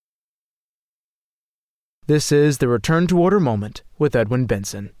This is the Return to Order Moment with Edwin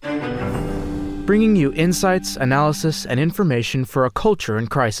Benson, bringing you insights, analysis, and information for a culture in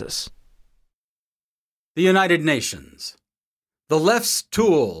crisis. The United Nations, the left's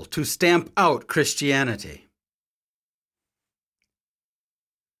tool to stamp out Christianity.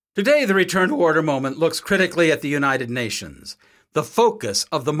 Today, the Return to Order Moment looks critically at the United Nations, the focus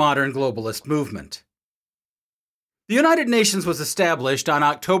of the modern globalist movement. The United Nations was established on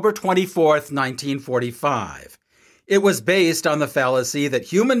October 24, 1945. It was based on the fallacy that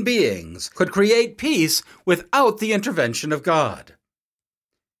human beings could create peace without the intervention of God.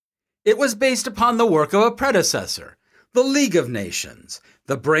 It was based upon the work of a predecessor, the League of Nations,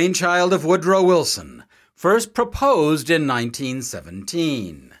 the brainchild of Woodrow Wilson, first proposed in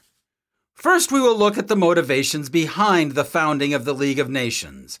 1917. First, we will look at the motivations behind the founding of the League of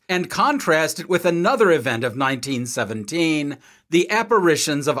Nations and contrast it with another event of 1917, the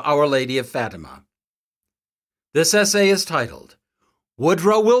apparitions of Our Lady of Fatima. This essay is titled,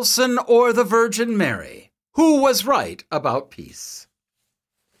 Woodrow Wilson or the Virgin Mary? Who was right about peace?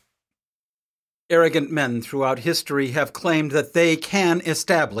 Arrogant men throughout history have claimed that they can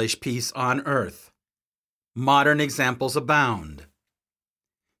establish peace on earth. Modern examples abound.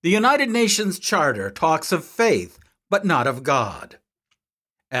 The United Nations Charter talks of faith, but not of God.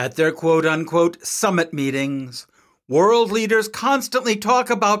 At their quote-unquote summit meetings, world leaders constantly talk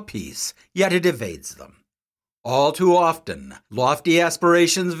about peace, yet it evades them. All too often, lofty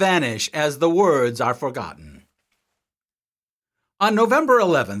aspirations vanish as the words are forgotten. On November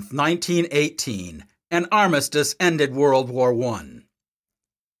 11, 1918, an armistice ended World War I.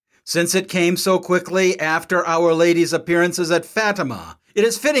 Since it came so quickly after Our Lady's appearances at Fatima, it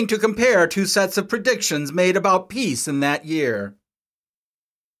is fitting to compare two sets of predictions made about peace in that year.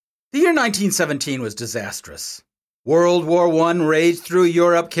 The year 1917 was disastrous. World War I raged through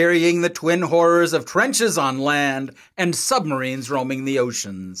Europe carrying the twin horrors of trenches on land and submarines roaming the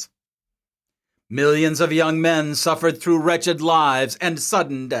oceans. Millions of young men suffered through wretched lives and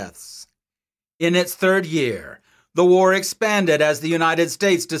sudden deaths. In its third year, the war expanded as the United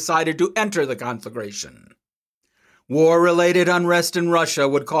States decided to enter the conflagration. War-related unrest in Russia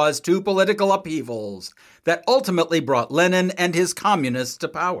would cause two political upheavals that ultimately brought Lenin and his communists to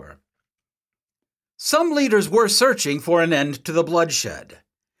power. Some leaders were searching for an end to the bloodshed.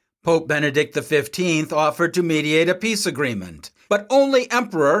 Pope Benedict XV offered to mediate a peace agreement, but only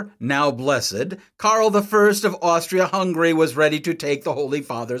Emperor, now blessed, Karl I of Austria-Hungary was ready to take the Holy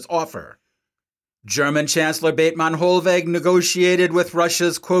Father's offer. German Chancellor Bethmann Hollweg negotiated with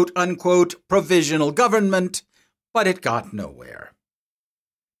Russia's quote-unquote provisional government, but it got nowhere.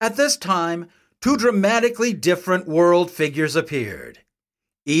 At this time, two dramatically different world figures appeared.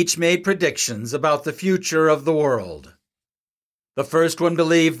 Each made predictions about the future of the world. The first one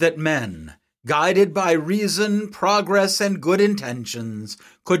believed that men, guided by reason, progress, and good intentions,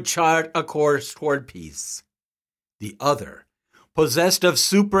 could chart a course toward peace. The other, possessed of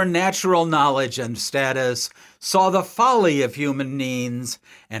supernatural knowledge and status, saw the folly of human means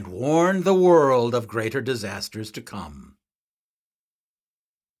and warned the world of greater disasters to come.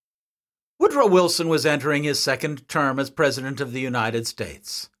 Woodrow Wilson was entering his second term as President of the United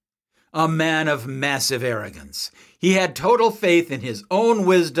States. A man of massive arrogance, he had total faith in his own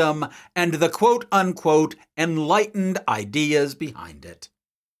wisdom and the quote-unquote enlightened ideas behind it.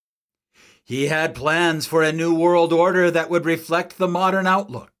 He had plans for a new world order that would reflect the modern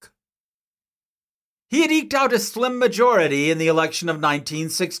outlook. He had eked out a slim majority in the election of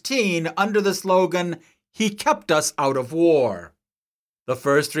 1916 under the slogan, "He kept us out of war." The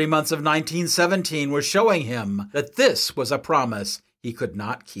first 3 months of 1917 were showing him that this was a promise he could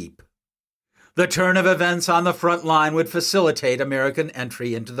not keep. The turn of events on the front line would facilitate American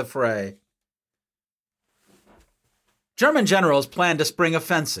entry into the fray. German generals planned a spring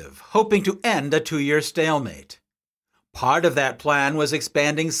offensive, hoping to end a 2-year stalemate. Part of that plan was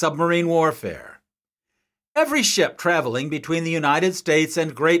expanding submarine warfare. Every ship traveling between the United States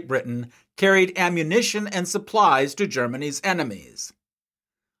and Great Britain carried ammunition and supplies to Germany's enemies.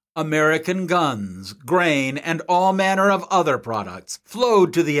 American guns, grain, and all manner of other products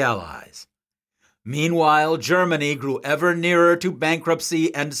flowed to the Allies. Meanwhile, Germany grew ever nearer to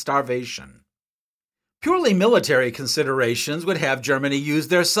bankruptcy and starvation. Purely military considerations would have Germany use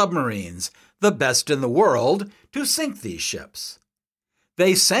their submarines, the best in the world, to sink these ships.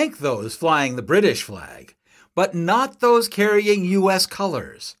 They sank those flying the British flag, but not those carrying U.S.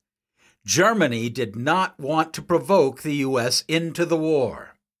 colors. Germany did not want to provoke the U.S. into the war.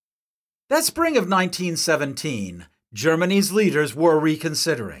 That spring of 1917, Germany's leaders were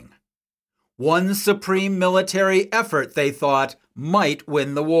reconsidering. One supreme military effort, they thought, might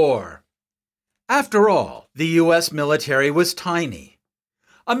win the war. After all, the U.S. military was tiny.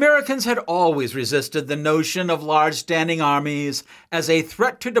 Americans had always resisted the notion of large standing armies as a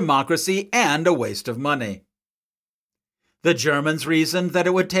threat to democracy and a waste of money. The Germans reasoned that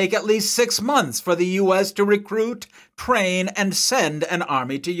it would take at least 6 months for the U.S. to recruit, train, and send an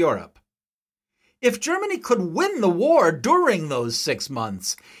army to Europe. If Germany could win the war during those 6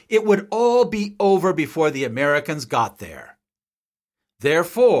 months, it would all be over before the Americans got there.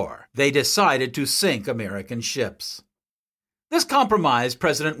 Therefore, they decided to sink American ships. This compromised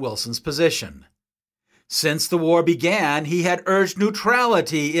President Wilson's position. Since the war began, he had urged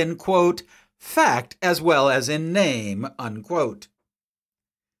neutrality in, quote, fact as well as in name, unquote.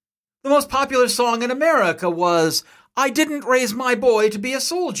 The most popular song in America was, "I Didn't Raise My Boy to Be a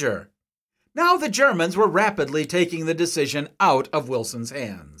Soldier." Now the Germans were rapidly taking the decision out of Wilson's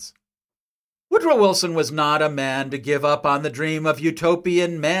hands. Woodrow Wilson was not a man to give up on the dream of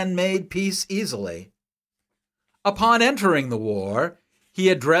utopian man-made peace easily. Upon entering the war, he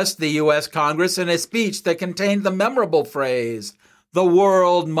addressed the U.S. Congress in a speech that contained the memorable phrase, "The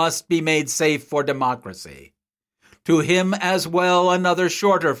world must be made safe for democracy." To him as well, another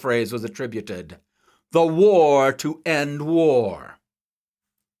shorter phrase was attributed, "The war to end war."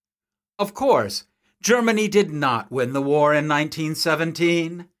 Of course, Germany did not win the war in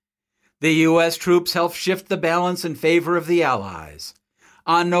 1917. The U.S. troops helped shift the balance in favor of the Allies.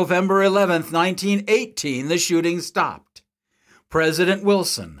 On November 11, 1918, the shooting stopped. President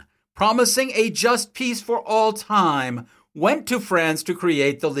Wilson, promising a just peace for all time, went to France to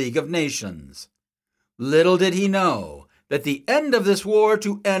create the League of Nations. Little did he know that the end of this war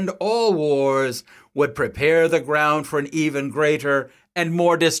to end all wars would prepare the ground for an even greater and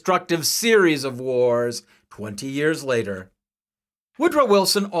more destructive series of wars 20 years later. Woodrow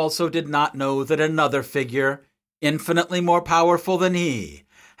Wilson also did not know that another figure, infinitely more powerful than he,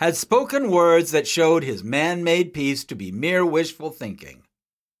 had spoken words that showed his man-made peace to be mere wishful thinking.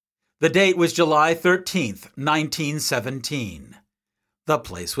 The date was July 13th, 1917. The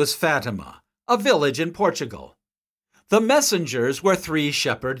place was Fatima, a village in Portugal. The messengers were 3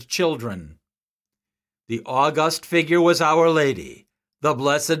 shepherd children. The august figure was Our Lady, the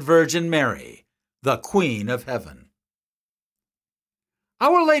Blessed Virgin Mary, the Queen of Heaven.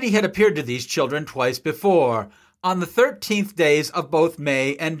 Our Lady had appeared to these children twice before, on the 13th days of both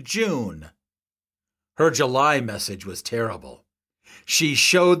May and June. Her July message was terrible. She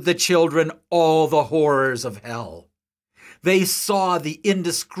showed the children all the horrors of hell. They saw the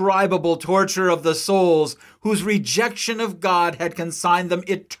indescribable torture of the souls whose rejection of God had consigned them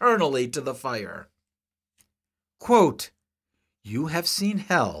eternally to the fire. Quote, "You have seen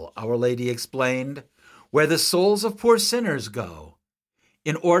hell," Our Lady explained, "where the souls of poor sinners go.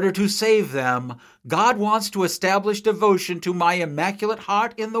 In order to save them, God wants to establish devotion to my Immaculate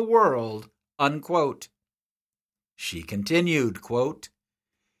Heart in the world." Unquote. She continued, quote,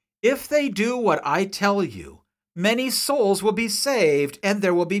 "If they do what I tell you, many souls will be saved and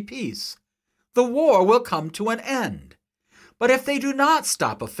there will be peace. The war will come to an end. But if they do not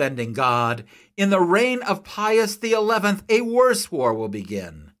stop offending God, in the reign of Pius XI, a worse war will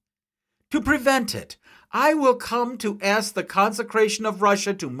begin. To prevent it, I will come to ask the consecration of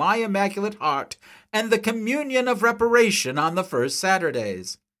Russia to my Immaculate Heart and the communion of reparation on the first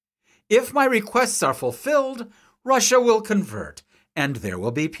Saturdays. If my requests are fulfilled, Russia will convert, and there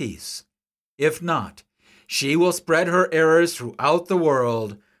will be peace. If not, she will spread her errors throughout the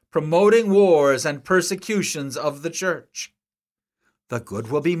world, promoting wars and persecutions of the Church. The good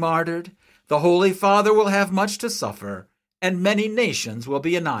will be martyred, the Holy Father will have much to suffer, and many nations will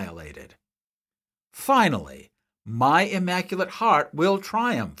be annihilated. Finally, my Immaculate Heart will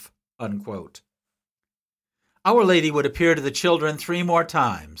triumph." Unquote. Our Lady would appear to the children 3 more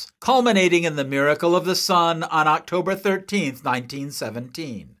times, culminating in the miracle of the sun on October 13th,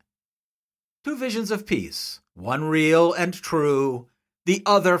 1917. 2 visions of peace, one real and true, the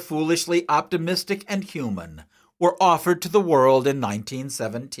other foolishly optimistic and human, were offered to the world in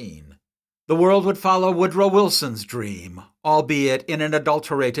 1917. The world would follow Woodrow Wilson's dream, albeit in an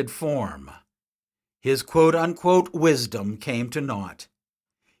adulterated form. His quote-unquote wisdom came to naught.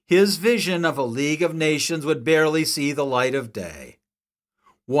 His vision of a League of Nations would barely see the light of day.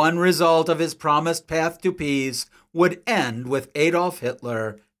 One result of his promised path to peace would end with Adolf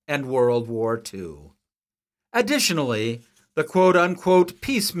Hitler and World War II. Additionally, the quote-unquote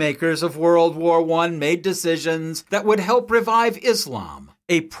peacemakers of World War I made decisions that would help revive Islam,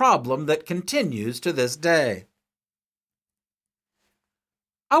 a problem that continues to this day.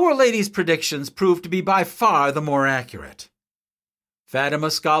 Our Lady's predictions proved to be by far the more accurate.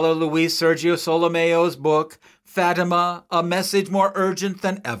 Fatima scholar Luis Sergio Solomeo's book, Fatima, A Message More Urgent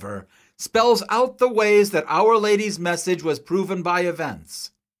Than Ever, spells out the ways that Our Lady's message was proven by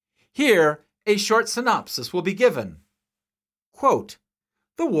events. Here, a short synopsis will be given. Quote,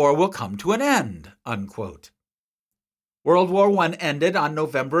 "The war will come to an end," unquote. World War I ended on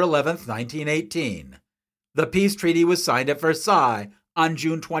November 11, 1918. The peace treaty was signed at Versailles on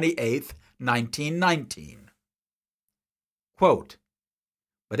June 28, 1919. Quote,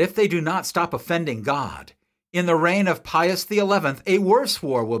 "But if they do not stop offending God, in the reign of Pius XI, a worse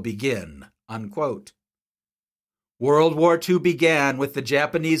war will begin," unquote. World War II began with the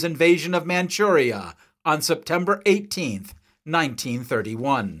Japanese invasion of Manchuria on September 18,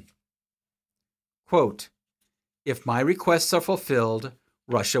 1931. Quote, "If my requests are fulfilled,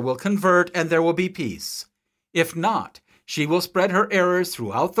 Russia will convert and there will be peace. If not, she will spread her errors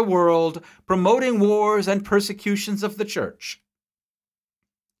throughout the world, promoting wars and persecutions of the Church."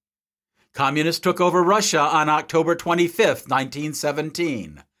 Communists took over Russia on October 25,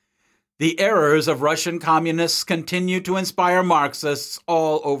 1917. The errors of Russian communists continue to inspire Marxists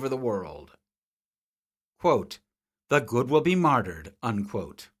all over the world. Quote, "The good will be martyred,"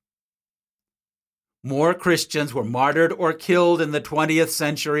 unquote. More Christians were martyred or killed in the 20th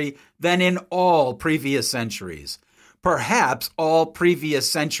century than in all previous centuries, perhaps all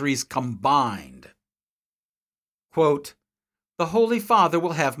previous centuries combined. Quote, "The Holy Father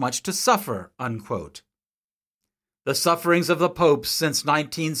will have much to suffer," unquote. The sufferings of the popes since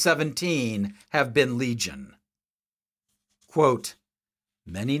 1917 have been legion. Quote,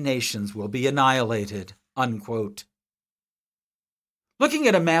 "Many nations will be annihilated," unquote. Looking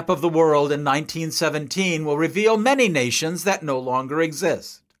at a map of the world in 1917 will reveal many nations that no longer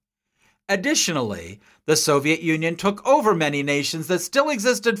exist. Additionally, the Soviet Union took over many nations that still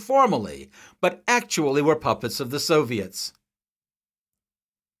existed formally, but actually were puppets of the Soviets.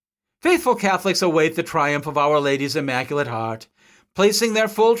 Faithful Catholics await the triumph of Our Lady's Immaculate Heart, placing their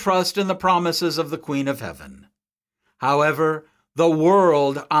full trust in the promises of the Queen of Heaven. However, the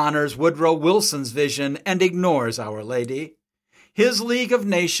world honors Woodrow Wilson's vision and ignores Our Lady. His League of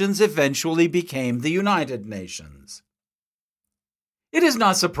Nations eventually became the United Nations. It is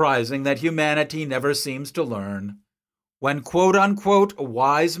not surprising that humanity never seems to learn. When quote-unquote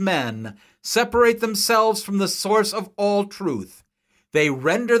wise men separate themselves from the source of all truth, they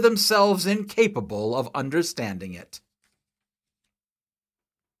render themselves incapable of understanding it.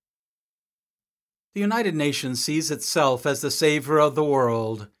 The United Nations sees itself as the savior of the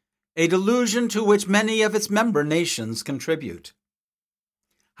world, a delusion to which many of its member nations contribute.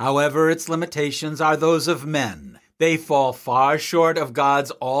 However, its limitations are those of men. They fall far short of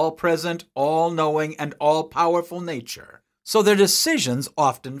God's all-present, all-knowing, and all-powerful nature, so their decisions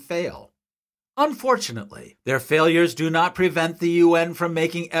often fail. Unfortunately, their failures do not prevent the UN from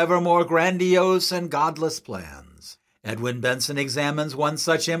making ever more grandiose and godless plans. Edwin Benson examines one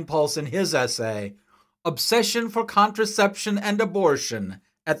such impulse in his essay, Obsession for Contraception and Abortion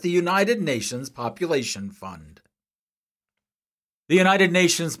at the United Nations Population Fund. The United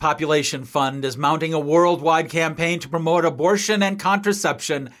Nations Population Fund is mounting a worldwide campaign to promote abortion and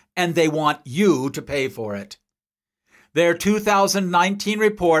contraception, and they want you to pay for it. Their 2019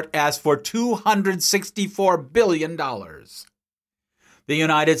 report asked for $264 billion. The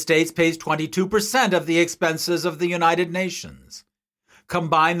United States pays 22% of the expenses of the United Nations.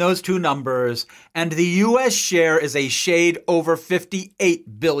 Combine those two numbers, and the U.S. share is a shade over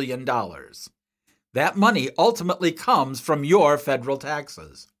 $58 billion. That money ultimately comes from your federal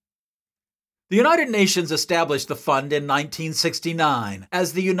taxes. The United Nations established the fund in 1969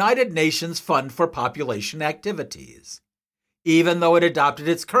 as the United Nations Fund for Population Activities. Even though it adopted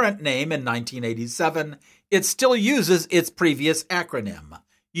its current name in 1987, it still uses its previous acronym,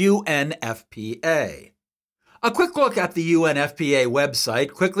 UNFPA. A quick look at the UNFPA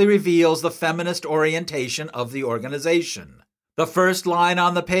website quickly reveals the feminist orientation of the organization. The first line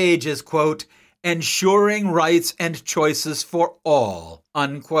on the page is, quote, "ensuring rights and choices for all,"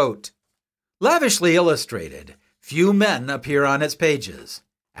 unquote. Lavishly illustrated, few men appear on its pages.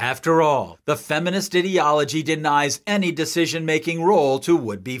 After all, the feminist ideology denies any decision-making role to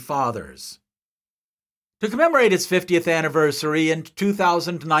would-be fathers. To commemorate its 50th anniversary in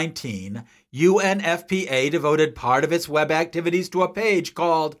 2019, UNFPA devoted part of its web activities to a page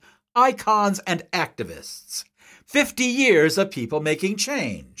called Icons and Activists, 50 Years of People Making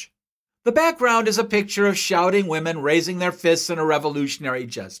Change. The background is a picture of shouting women raising their fists in a revolutionary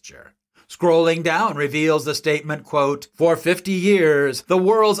gesture. Scrolling down reveals the statement, quote, "For 50 years, the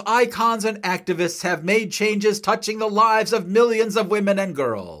world's icons and activists have made changes touching the lives of millions of women and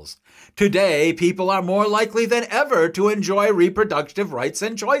girls. Today, people are more likely than ever to enjoy reproductive rights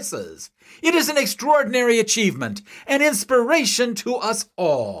and choices. It is an extraordinary achievement, an inspiration to us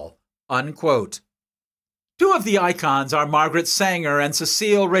all," unquote. Two of the icons are Margaret Sanger and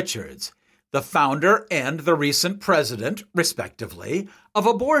Cecile Richards, the founder and the recent president, respectively, of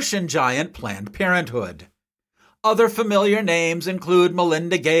abortion giant Planned Parenthood. Other familiar names include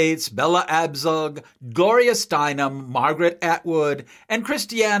Melinda Gates, Bella Abzug, Gloria Steinem, Margaret Atwood, and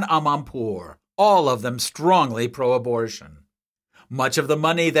Christiane Amanpour, all of them strongly pro-abortion. Much of the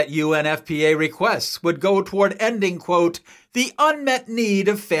money that UNFPA requests would go toward ending, quote, the unmet need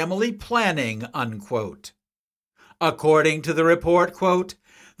of family planning, unquote. According to the report, quote,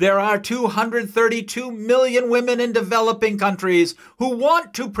 there are 232 million women in developing countries who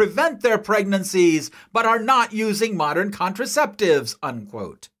want to prevent their pregnancies but are not using modern contraceptives,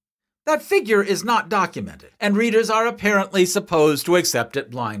 unquote. That figure is not documented, and readers are apparently supposed to accept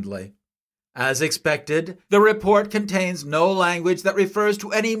it blindly. As expected, the report contains no language that refers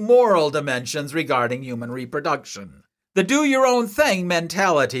to any moral dimensions regarding human reproduction. The do-your-own-thing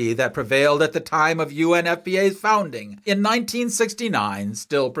mentality that prevailed at the time of UNFPA's founding in 1969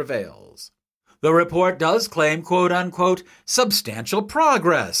 still prevails. The report does claim, quote-unquote, substantial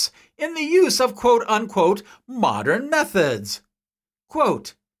progress in the use of, quote-unquote, modern methods.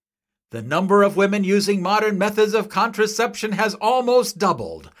 Quote, the number of women using modern methods of contraception has almost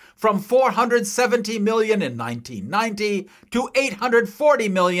doubled, from 470 million in 1990 to 840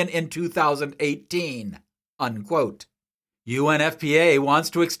 million in 2018, unquote. UNFPA wants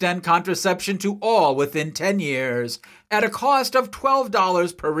to extend contraception to all within 10 years at a cost of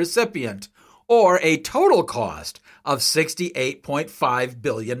 $12 per recipient, or a total cost of $68.5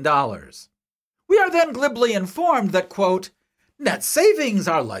 billion. We are then glibly informed that, quote, net savings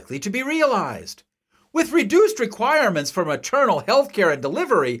are likely to be realized. With reduced requirements for maternal health care and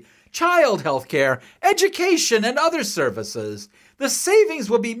delivery, child health care, education, and other services, the savings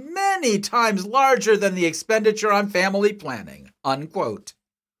will be many times larger than the expenditure on family planning, unquote.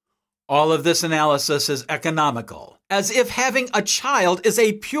 All of this analysis is economical, as if having a child is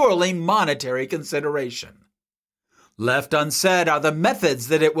a purely monetary consideration. Left unsaid are the methods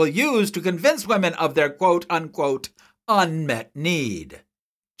that it will use to convince women of their quote-unquote unmet need.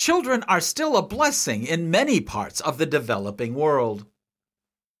 Children are still a blessing in many parts of the developing world.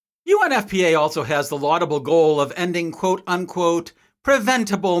 UNFPA also has the laudable goal of ending quote-unquote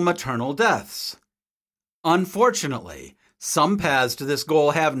preventable maternal deaths. Unfortunately, some paths to this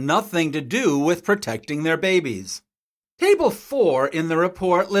goal have nothing to do with protecting their babies. Table 4 in the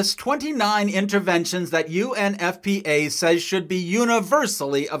report lists 29 interventions that UNFPA says should be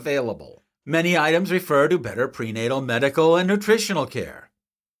universally available. Many items refer to better prenatal medical and nutritional care.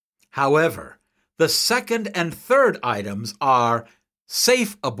 However, the second and third items are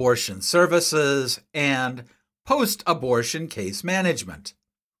safe abortion services and post-abortion case management.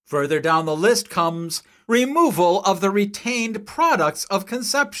 Further down the list comes removal of the retained products of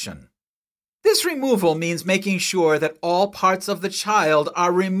conception. This removal means making sure that all parts of the child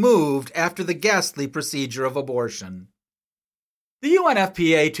are removed after the ghastly procedure of abortion. The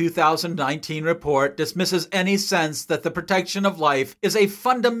UNFPA 2019 report dismisses any sense that the protection of life is a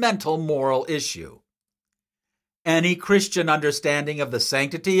fundamental moral issue. Any Christian understanding of the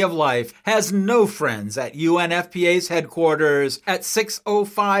sanctity of life has no friends at UNFPA's headquarters at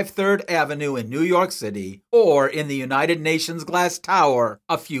 605 3rd Avenue in New York City or in the United Nations Glass Tower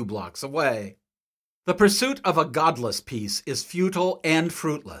a few blocks away. The pursuit of a godless peace is futile and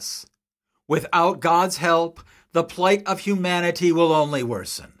fruitless. Without God's help, the plight of humanity will only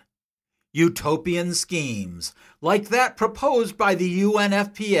worsen. Utopian schemes, like that proposed by the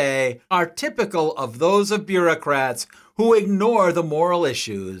UNFPA, are typical of those of bureaucrats who ignore the moral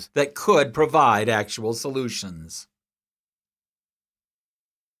issues that could provide actual solutions.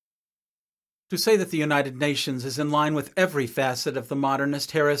 To say that the United Nations is in line with every facet of the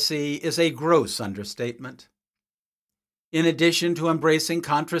modernist heresy is a gross understatement. In addition to embracing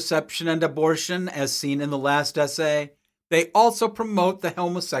contraception and abortion, as seen in the last essay, they also promote the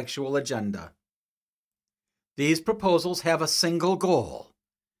homosexual agenda. These proposals have a single goal: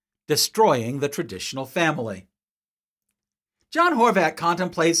 destroying the traditional family. John Horvat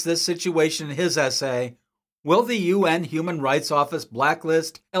contemplates this situation in his essay, Will the UN Human Rights Office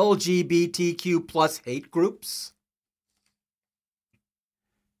blacklist LGBTQ+ hate groups?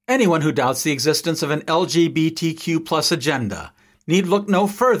 Anyone who doubts the existence of an LGBTQ+ agenda need look no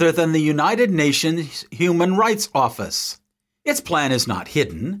further than the United Nations Human Rights Office. Its plan is not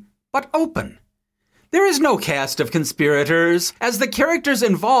hidden, but open. There is no cast of conspirators, as the characters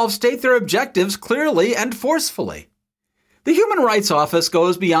involved state their objectives clearly and forcefully. The Human Rights Office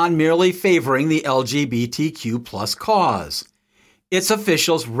goes beyond merely favoring the LGBTQ+ cause. Its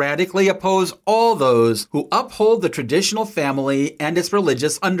officials radically oppose all those who uphold the traditional family and its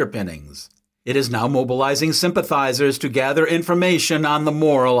religious underpinnings. It is now mobilizing sympathizers to gather information on the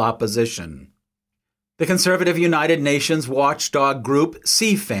moral opposition. The conservative United Nations watchdog group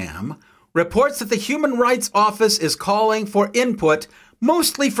CFAM reports that the Human Rights Office is calling for input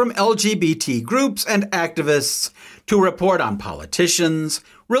mostly from LGBT groups and activists to report on politicians,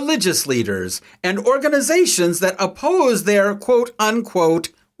 religious leaders, and organizations that oppose their quote-unquote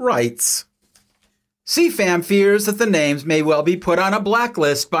rights. CFAM fears that the names may well be put on a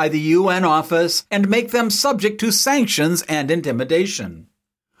blacklist by the UN office and make them subject to sanctions and intimidation.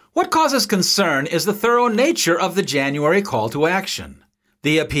 What causes concern is the thorough nature of the January call to action.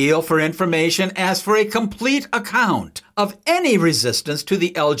 The appeal for information asks for a complete account of any resistance to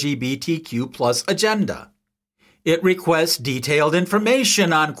the LGBTQ+ agenda. It requests detailed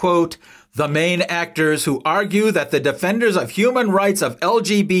information on, quote, the main actors who argue that the defenders of human rights of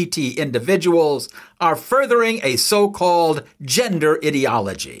LGBT individuals are furthering a so-called gender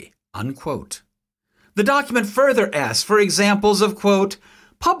ideology, unquote. The document further asks for examples of, quote,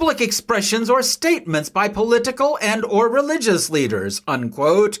 public expressions or statements by political and or religious leaders,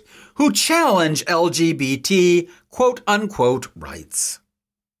 unquote, who challenge LGBT, quote-unquote, rights.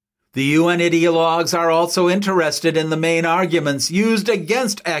 The UN ideologues are also interested in the main arguments used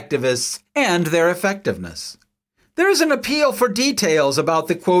against activists and their effectiveness. There is an appeal for details about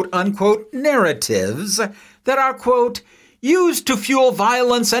the quote-unquote narratives that are, quote, used to fuel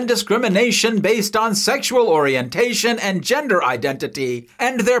violence and discrimination based on sexual orientation and gender identity,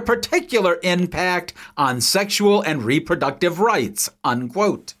 and their particular impact on sexual and reproductive rights,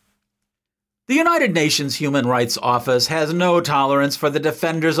 unquote. The United Nations Human Rights Office has no tolerance for the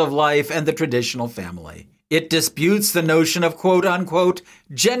defenders of life and the traditional family. It disputes the notion of quote-unquote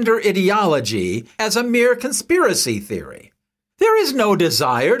gender ideology as a mere conspiracy theory. There is no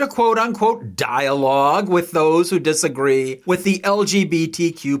desire to quote-unquote dialogue with those who disagree with the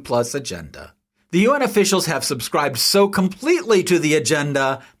LGBTQ+ agenda. The UN officials have subscribed so completely to the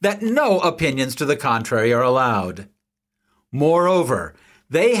agenda that no opinions to the contrary are allowed. Moreover,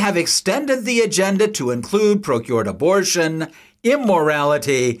 they have extended the agenda to include procured abortion,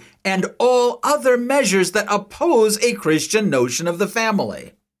 immorality, and all other measures that oppose a Christian notion of the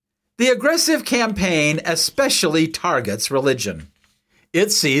family. The aggressive campaign especially targets religion.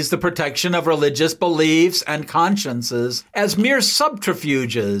 It sees the protection of religious beliefs and consciences as mere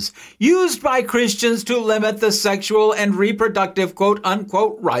subterfuges used by Christians to limit the sexual and reproductive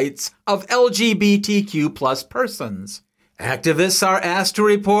quote-unquote rights of LGBTQ+ persons. Activists are asked to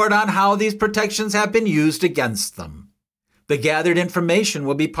report on how these protections have been used against them. The gathered information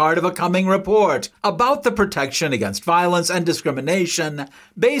will be part of a coming report about the protection against violence and discrimination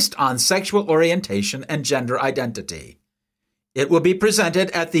based on sexual orientation and gender identity. It will be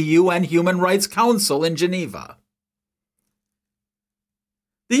presented at the UN Human Rights Council in Geneva.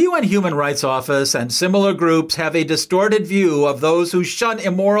 The UN Human Rights Office and similar groups have a distorted view of those who shun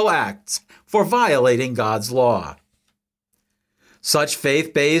immoral acts for violating God's law. Such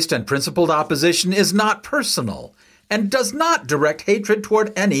faith-based and principled opposition is not personal and does not direct hatred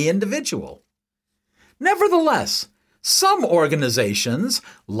toward any individual. Nevertheless, some organizations,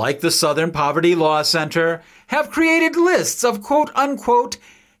 like the Southern Poverty Law Center, have created lists of quote-unquote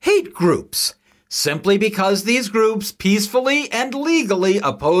hate groups, simply because these groups peacefully and legally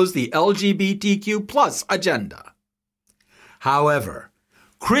oppose the LGBTQ+ agenda. However,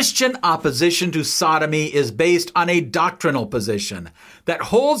 Christian opposition to sodomy is based on a doctrinal position that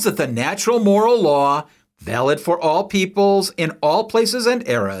holds that the natural moral law, valid for all peoples in all places and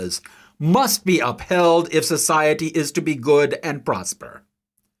eras, must be upheld if society is to be good and prosper.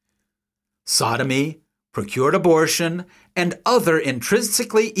 Sodomy, procured abortion, and other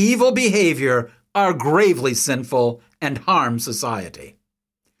intrinsically evil behavior are gravely sinful and harm society.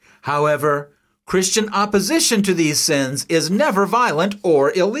 However, Christian opposition to these sins is never violent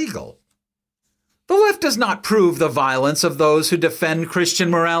or illegal. The left does not prove the violence of those who defend Christian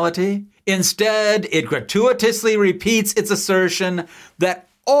morality. Instead, it gratuitously repeats its assertion that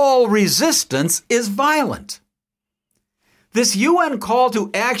all resistance is violent. This UN call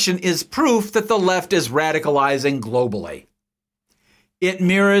to action is proof that the left is radicalizing globally. It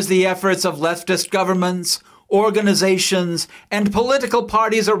mirrors the efforts of leftist governments, organizations, and political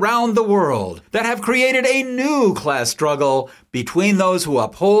parties around the world that have created a new class struggle between those who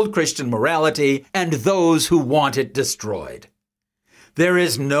uphold Christian morality and those who want it destroyed. There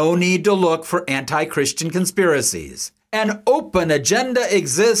is no need to look for anti-Christian conspiracies. An open agenda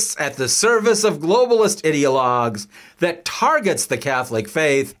exists at the service of globalist ideologues that targets the Catholic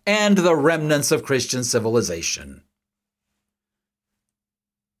faith and the remnants of Christian civilization.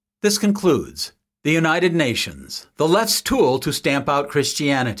 This concludes The United Nations, the left's tool to stamp out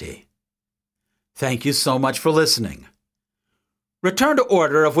Christianity. Thank you so much for listening. Return to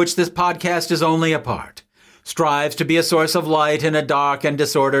Order, of which this podcast is only a part, strives to be a source of light in a dark and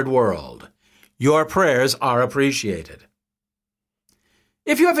disordered world. Your prayers are appreciated.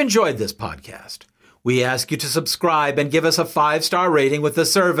 If you have enjoyed this podcast, we ask you to subscribe and give us a 5-star rating with the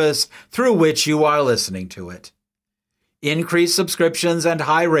service through which you are listening to it. Increased subscriptions and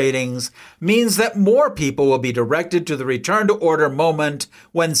high ratings means that more people will be directed to the Return to Order moment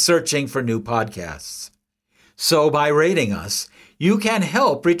when searching for new podcasts. So by rating us, you can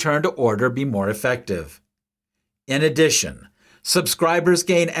help Return to Order be more effective. In addition, subscribers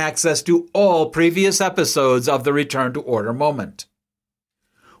gain access to all previous episodes of the Return to Order moment.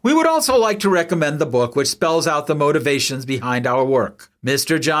 We would also like to recommend the book which spells out the motivations behind our work.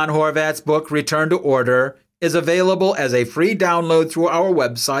 Mr. John Horvat's book, Return to Order, is available as a free download through our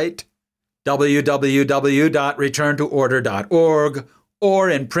website, www.returntoorder.org, or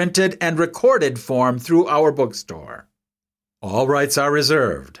in printed and recorded form through our bookstore. All rights are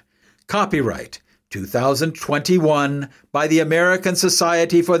reserved. Copyright 2021 by the American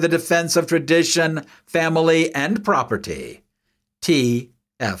Society for the Defense of Tradition, Family, and Property,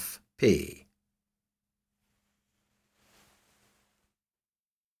 TFP.